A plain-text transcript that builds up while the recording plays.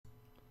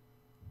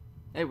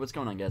Hey, what's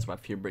going on, guys?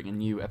 Waff here,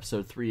 bringing you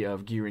episode 3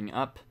 of Gearing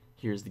Up.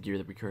 Here's the gear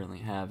that we currently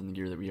have and the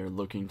gear that we are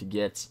looking to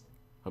get.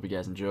 Hope you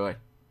guys enjoy.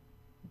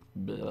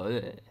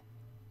 Bleh.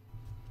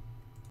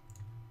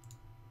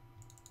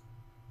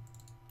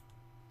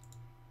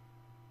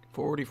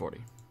 Forty.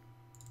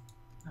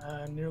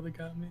 Nearly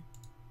got me.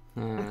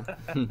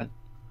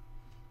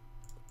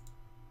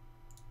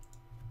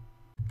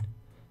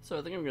 So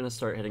I think I'm going to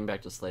start heading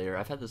back to Slayer.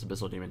 I've had this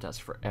Abyssal Demon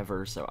task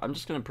forever, so I'm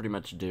just going to pretty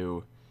much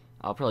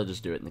I'll probably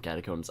just do it in the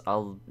Catacombs.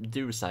 I'll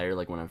do Sire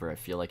like whenever I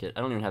feel like it.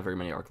 I don't even have very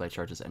many Arclight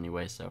charges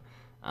anyway, so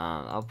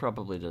I'll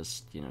probably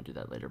just, do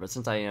that later. But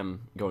since I am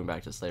going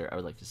back to Slayer, I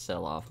would like to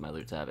sell off my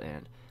loot tab,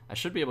 and I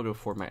should be able to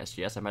afford my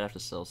SGS. I might have to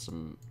sell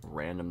some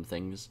random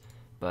things,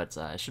 but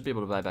I should be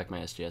able to buy back my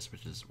SGS,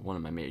 which is one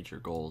of my major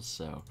goals,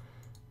 so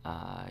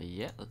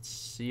yeah, let's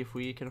see if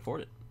we can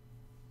afford it.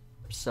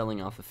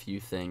 Selling off a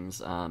few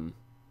things.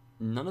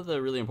 None of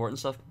the really important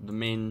stuff. The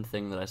main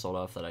thing that I sold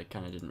off that I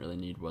kind of didn't really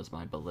need was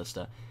my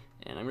Ballista.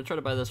 And I'm going to try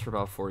to buy this for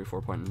about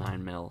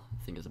 44.9 mil. I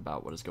think is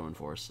about what it's going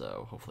for,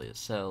 so hopefully it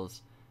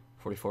sells.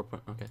 44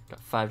 point, okay, got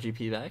 5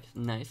 GP back,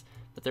 nice.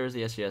 But there is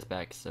the SGS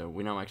back, so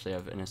we now actually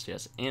have an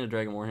SGS and a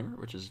Dragon Warhammer,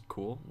 which is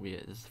cool.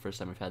 This is the first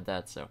time we've had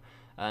that, so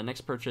next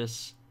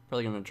purchase,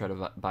 probably going to try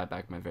to buy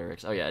back my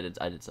Varix. Oh yeah,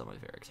 I did sell my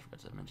Varix, I forgot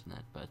to mention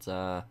that. But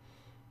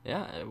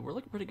yeah, we're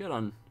looking pretty good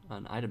on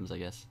items, I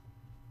guess.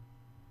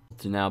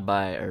 To now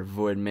buy our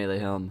Void Melee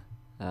Helm.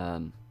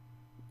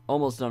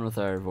 Almost done with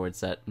our Void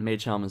set.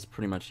 Mage Helm is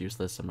pretty much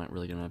useless. I'm not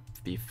really going to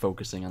be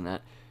focusing on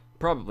that.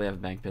 Probably have a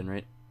bank pin,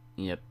 right?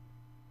 Yep.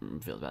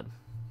 Feels bad.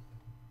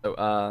 So,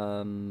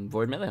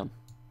 Void Melee Helm.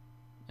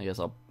 I guess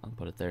I'll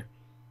put it there.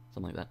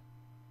 Something like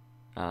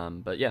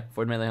that. But yeah,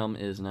 Void Melee Helm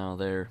is now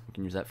there. We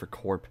can use that for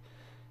Corp.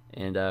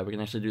 And we can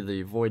actually do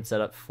the Void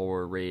setup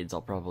for raids.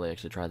 I'll probably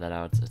actually try that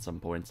out at some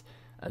points.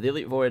 The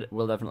Elite Void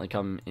will definitely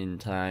come in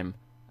time.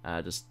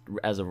 Just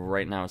as of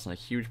right now, it's not a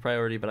huge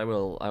priority, but I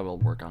will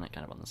work on it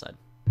kind of on the side.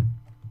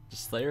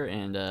 Just Slayer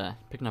and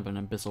picking up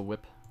an Abyssal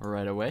Whip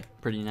right away.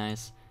 Pretty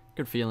nice.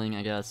 Good feeling,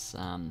 I guess.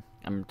 I'm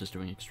just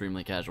doing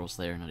extremely casual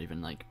Slayer, not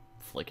even like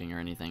flicking or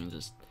anything.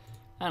 Just,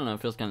 I don't know, it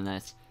feels kind of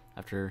nice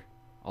after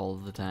all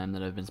of the time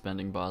that I've been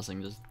spending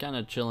bossing. Just kind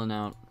of chilling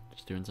out,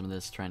 just doing some of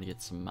this, trying to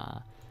get some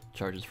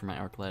charges for my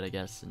Arclight, I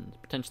guess, and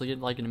potentially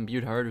get like an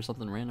Imbued Heart or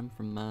something random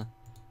from, I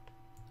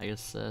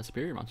guess,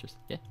 Superior Monsters.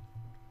 Yeah.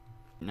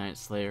 Night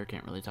Slayer,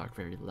 can't really talk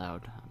very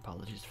loud,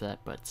 apologies for that,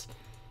 but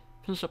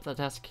finish up that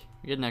task.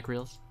 We get neck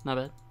reels, not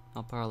bad.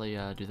 I'll probably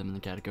do them in the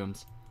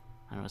Catacombs.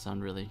 I know I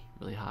sound really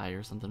high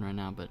or something right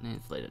now, but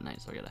it's late at night,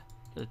 so I gotta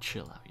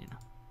chill out, you know.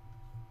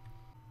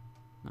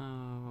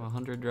 Oh,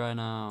 100 dry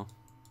now.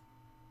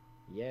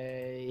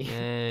 Yay.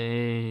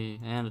 Yay,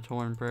 and a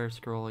torn prayer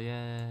scroll,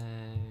 yay.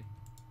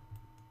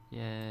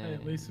 Yay. Hey,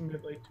 at least I'm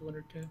at like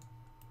 200k.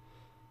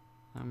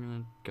 I'm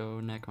gonna go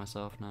neck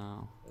myself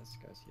now. Let's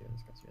go.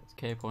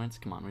 K points,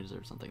 come on, we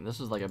deserve something. This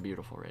is like a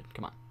beautiful raid,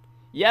 come on.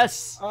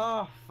 Yes!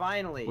 Oh,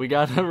 finally. We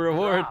got a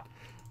reward.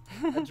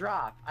 A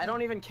drop. I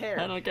don't even care.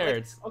 I don't care.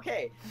 Like,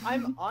 okay,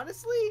 I'm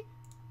honestly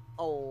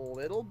a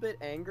little bit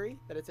angry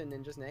that it's in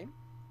Ninja's name.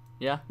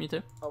 Yeah, me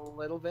too. A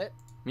little bit.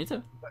 Me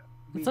too. But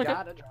we It's okay.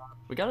 got a drop.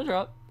 We got a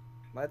drop.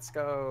 Let's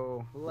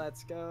go.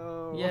 Let's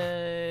go.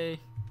 Yay!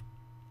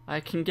 I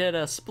can get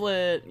a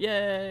split.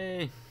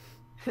 Yay!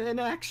 An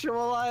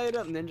actual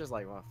item. Ninja's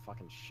like, well,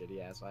 fucking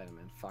shitty ass item,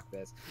 man. Fuck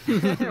this.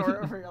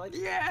 we're like,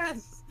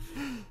 yes!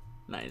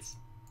 Nice.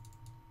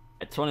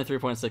 At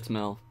 23.6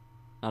 mil.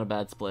 Not a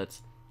bad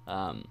split.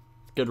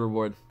 Good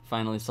reward.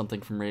 Finally something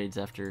from raids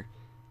after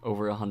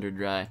over 100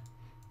 dry.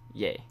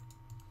 Yay.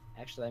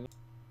 Actually, I mean,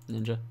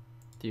 Ninja,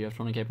 do you have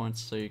 20k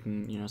points so you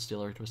can,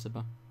 steal our Twisted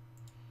Bow?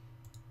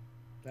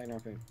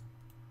 Diagnosing.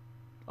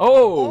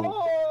 Oh!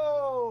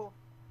 Oh!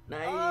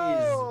 Nice!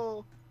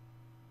 Oh!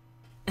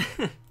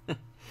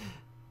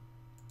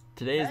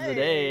 Today's the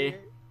day.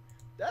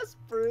 That's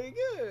pretty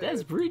good.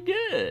 That's pretty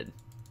good.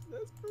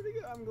 That's pretty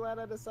good. I'm glad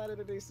I decided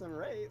to do some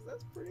raids.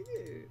 That's pretty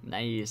good.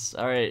 Nice.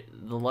 Alright,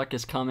 the luck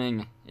is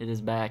coming. It is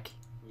back.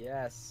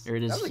 Yes. Or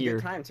it is that was here. a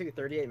good time too.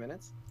 38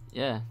 minutes.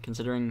 Yeah,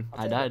 considering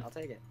I take died. It. I'll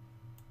take it.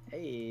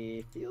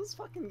 Hey, feels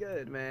fucking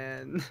good,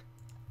 man.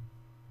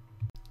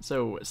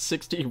 So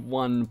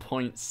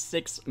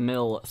 61.6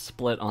 mil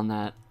split on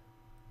that.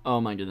 Oh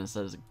my goodness,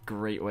 that is a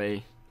great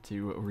way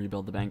to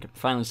rebuild the bank. I'm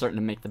finally starting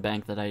to make the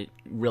bank that I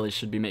really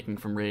should be making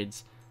from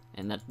raids.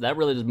 And that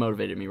really just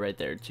motivated me right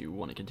there to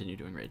want to continue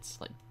doing raids.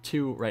 Like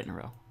 2 right in a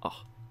row.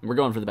 Oh, and we're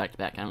going for the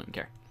back-to-back. I don't even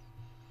care.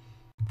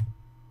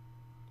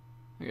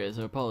 Okay,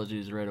 so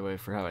apologies right away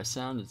for how I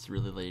sound. It's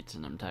really late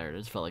and I'm tired. I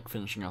just felt like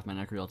finishing off my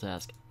Necreel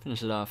task.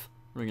 Finish it off.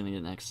 What are we going to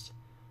get next?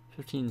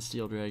 15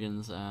 Steel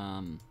Dragons.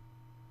 I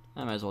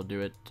might as well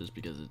do it just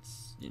because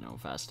it's,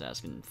 fast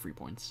task and free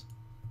points.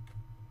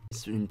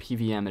 In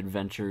PVM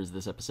Adventures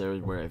this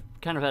episode, where I've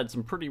kind of had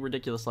some pretty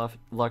ridiculous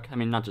luck. I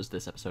mean, not just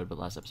this episode, but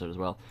last episode as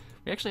well.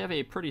 We actually have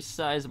a pretty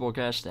sizable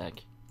cash stack,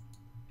 if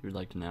you would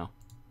like to know.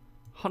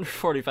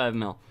 145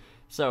 mil.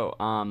 So,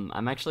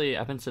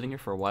 I've been sitting here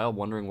for a while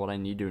wondering what I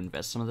need to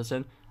invest some of this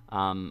in.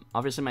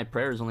 Obviously my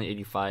prayer is only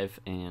 85,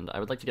 and I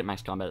would like to get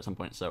max combat at some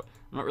point, so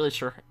I'm not really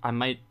sure.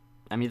 I'm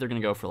either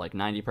going to go for like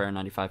 90 prayer,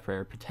 95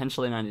 prayer,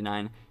 potentially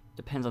 99.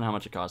 Depends on how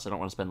much it costs. I don't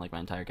want to spend like my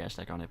entire cash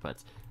stack on it,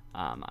 but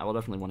I will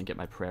definitely want to get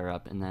my prayer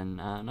up, and then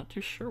not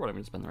too sure what I'm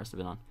going to spend the rest of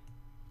it on.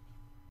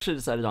 Actually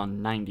decided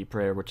on 90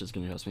 prayer, which is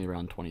going to cost me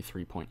around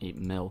 23.8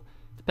 mil,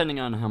 depending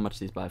on how much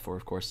these buy for,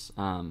 of course.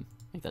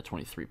 Make that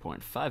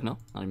 23.5 mil,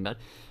 not even bad.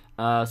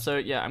 So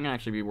yeah, I'm gonna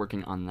actually be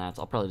working on that.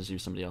 I'll probably just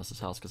use somebody else's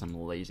house because I'm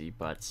lazy,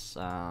 but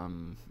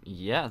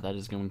yeah, that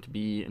is going to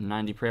be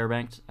 90 prayer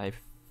banked. I've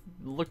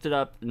looked it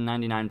up.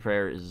 99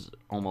 prayer is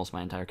almost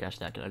my entire cash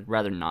stack, and I'd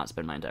rather not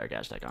spend my entire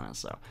cash stack on it,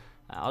 so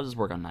I'll just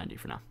work on 90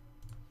 for now.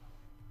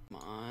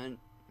 Come on.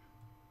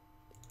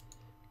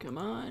 Come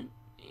on.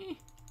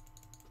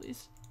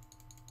 Please.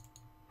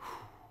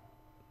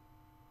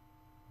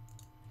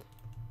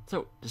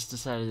 So, just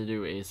decided to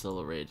do a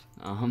solo raid.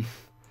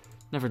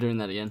 Never doing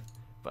that again.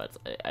 But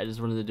I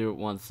just wanted to do it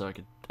once so I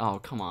could... Oh,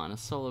 come on. A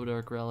solo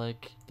Dark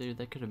Relic. Dude,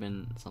 that could have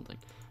been something.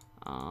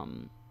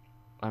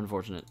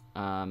 Unfortunate.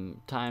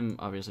 Time,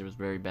 obviously, was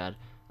very bad.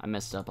 I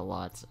messed up a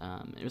lot.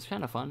 It was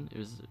kind of fun. It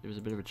was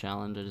a bit of a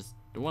challenge. I just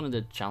wanted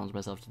to challenge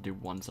myself to do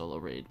one solo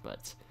raid,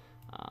 but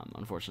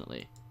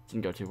unfortunately, it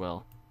didn't go too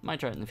well. Might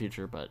try it in the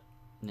future, but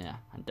yeah,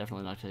 I'm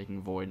definitely not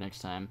taking Void next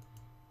time.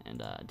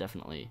 And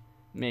definitely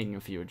making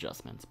a few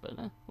adjustments, but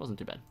wasn't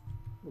too bad.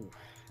 Ooh,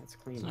 that's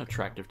clean. It's an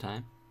attractive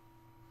time.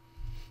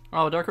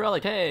 Oh, Dark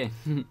Relic, hey!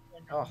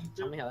 Oh,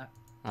 tell me how that...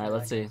 Alright,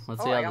 let's see.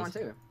 Let's see Oh, how I got this...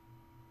 one too.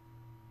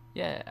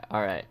 Yeah,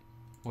 alright.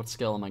 What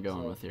skill am I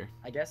going So, with here?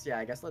 I guess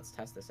let's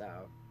test this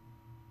out.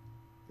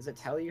 Does it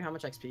tell you how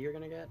much XP you're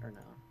gonna get, or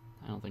no?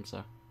 I don't think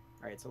so.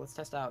 Alright, so let's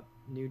test out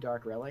new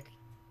Dark Relic.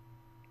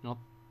 Nope.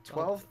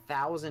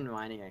 12,000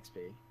 mining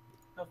XP.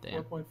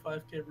 Damn.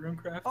 4.5k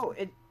runecraft. Oh,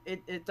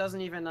 it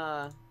doesn't even,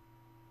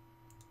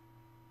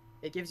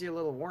 it gives you a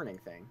little warning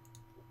thing.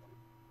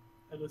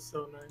 That is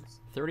so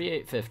nice.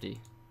 3850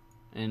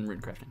 in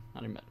rune crafting.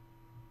 Not even bad.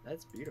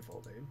 That's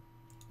beautiful, dude.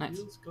 Nice.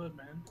 Feels good,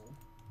 man.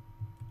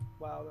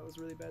 Wow, that was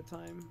really bad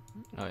time.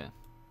 Oh yeah.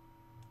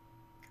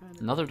 Kinda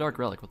Another Dark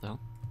Relic. What the hell?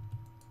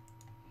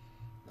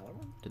 Another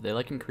one? Did they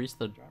like increase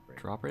the Drop rate.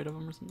 drop rate of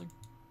them or something?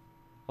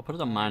 I'll put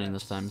it on mining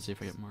this time and see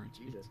if I get more.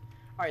 Jesus.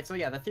 Alright, so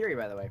yeah, the theory,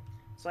 by the way.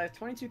 So I have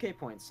 22k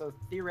points, so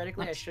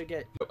theoretically I should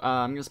get...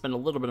 I'm gonna spend a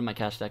little bit of my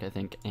cash stack, I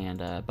think,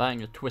 and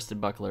buying a Twisted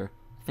Buckler,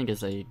 I think,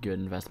 is a good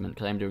investment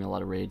because I'm doing a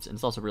lot of raids, and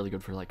it's also really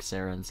good for like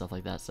Sarah and stuff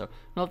like that. So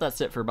I'll let that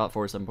sit for about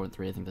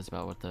 47.3. I think that's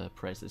about what the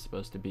price is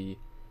supposed to be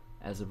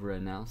as of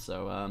right now.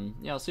 So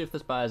yeah, I'll see if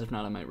this buys. If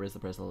not, I might raise the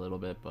price a little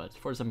bit, but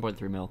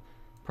 47.3 mil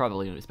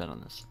probably gonna be spent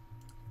on this.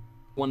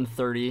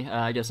 130.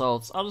 I guess I'll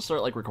just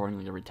start like recording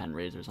like every 10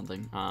 raids or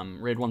something.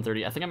 Raid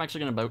 130. I think I'm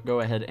actually gonna go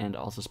ahead and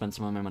also spend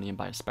some of my money and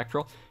buy a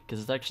Spectral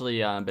because it's actually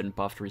been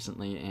buffed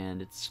recently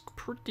and it's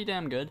pretty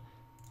damn good.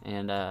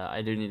 And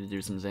I do need to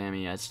do some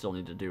Zammy. I still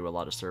need to do a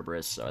lot of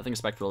Cerberus, so I think a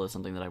Spectral is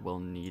something that I will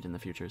need in the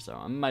future. So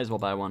I might as well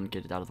buy one,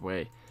 get it out of the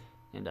way,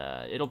 and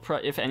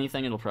if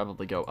anything, it'll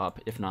probably go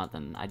up. If not,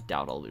 then I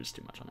doubt I'll lose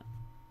too much on it.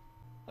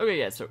 Okay,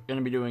 yeah, so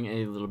gonna be doing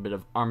a little bit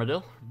of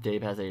Armadyl.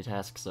 Dave has a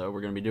task, so we're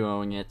gonna be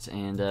doing it,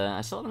 and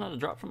I still haven't had a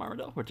drop from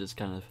Armadyl, which is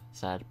kind of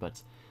sad,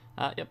 but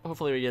yep,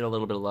 hopefully we get a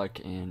little bit of luck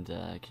and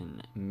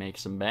can make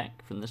some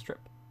back from this trip.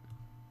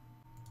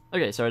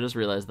 Okay, so I just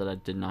realized that I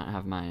did not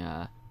have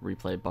my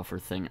replay buffer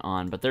thing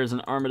on, but there's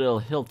an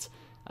Armadyl hilt.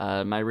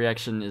 My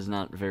reaction is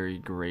not very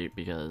great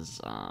because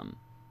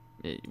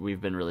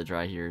we've been really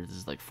dry here. This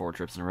is like 4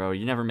 trips in a row.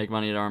 You never make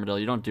money at Armadyl.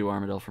 You don't do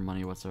Armadyl for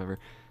money whatsoever.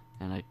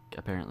 And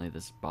apparently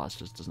this boss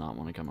just does not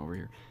want to come over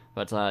here.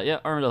 But yeah,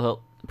 Armadyl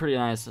hilt, pretty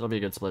nice. It'll be a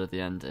good split at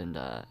the end, and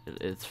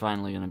it's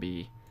finally gonna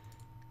be,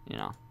 you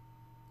know,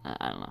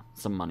 I don't know,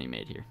 some money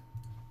made here.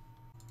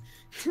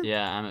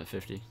 Yeah, I'm at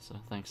 50, so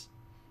thanks.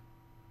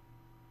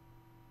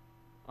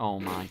 Oh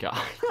my god.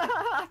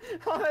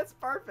 Oh, that's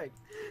perfect.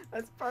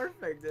 That's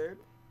perfect, dude.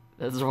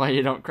 That's why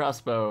you don't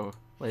crossbow,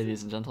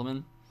 ladies and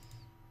gentlemen.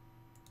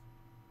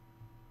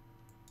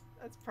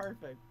 That's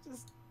perfect.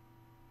 Just...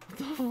 What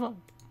the fuck?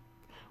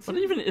 What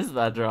even is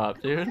that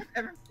drop, dude? I've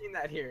never seen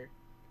that here.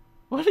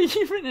 What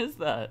even is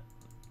that?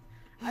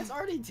 That's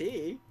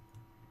RDT.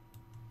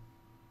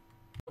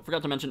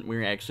 Forgot to mention,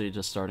 we're actually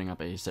just starting up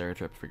a Sarah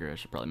trip. Figure I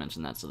should probably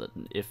mention that so that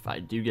if I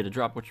do get a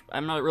drop, which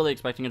I'm not really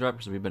expecting a drop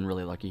because we've been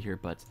really lucky here,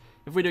 but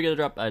if we do get a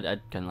drop,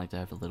 I'd kind of like to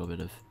have a little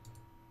bit of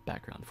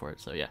background for it.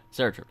 So yeah,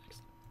 Sarah trip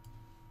next.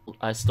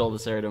 I stole the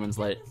Saradomin's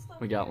light.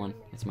 We got one.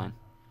 It's mine.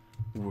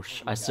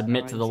 Whoosh. I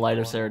submit to the light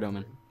of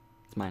Saradomin.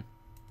 It's mine.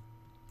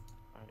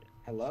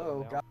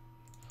 Hello. God.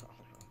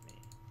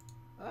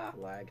 Ah,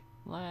 lag.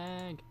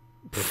 Lag.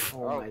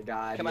 Oh my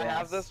god. Can I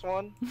have this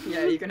one?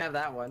 Yeah, you can have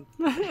that one.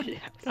 Yes.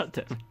 God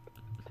damn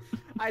it.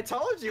 I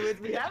told you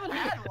we haven't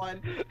had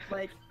one.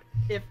 Like,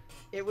 if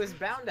it was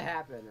bound to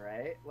happen,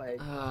 right? Like.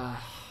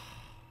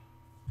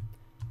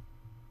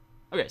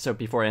 Okay, so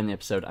before I end the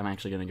episode, I'm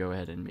actually going to go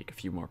ahead and make a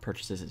few more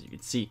purchases. As you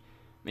can see,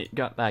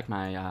 got back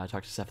my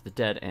Toxic Seth the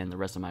Dead and the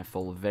rest of my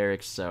full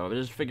Varix, so I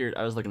just figured,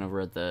 I was looking over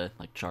at the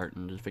chart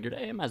and just figured,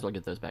 hey, I might as well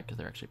get those back because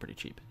they're actually pretty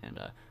cheap. And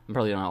I'm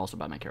probably gonna also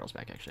buy my Carols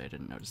back. Actually, I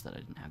didn't notice that I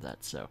didn't have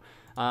that. So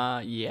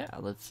yeah,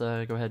 let's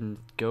go ahead and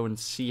go and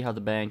see how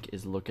the bank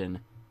is looking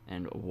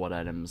and what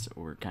items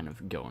we're kind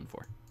of going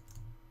for.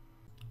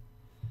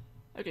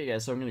 Okay,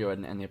 guys, so I'm gonna go ahead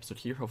and end the episode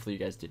here. Hopefully, you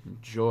guys did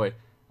enjoy.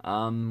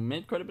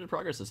 Made quite a bit of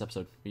progress this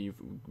episode.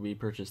 We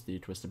purchased the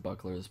Twisted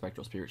Buckler, the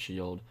Spectral Spirit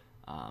Shield.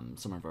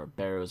 Some of our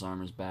Barrows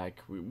armor's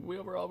back. We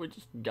overall, we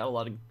just got a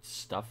lot of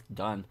stuff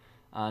done.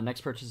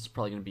 Next purchase is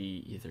probably going to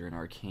be either an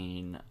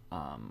Arcane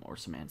or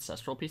some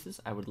Ancestral pieces.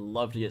 I would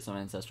love to get some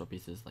Ancestral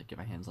pieces, like get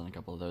my hands on a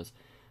couple of those.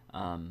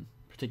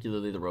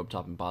 Particularly the Robe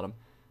Top and Bottom.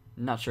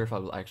 Not sure if I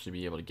will actually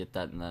be able to get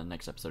that in the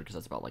next episode because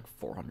that's about like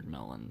 400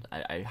 mil, and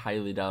I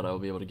highly doubt I will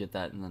be able to get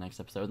that in the next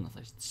episode unless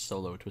I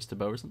solo Twisted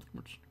Bow or something,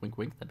 which, wink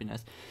wink, that'd be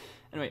nice.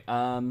 Anyway,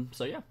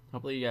 so yeah,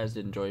 hopefully you guys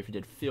did enjoy. If you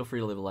did, feel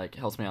free to leave a like, it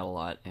helps me out a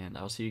lot, and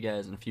I'll see you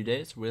guys in a few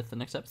days with the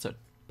next episode.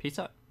 Peace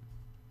out.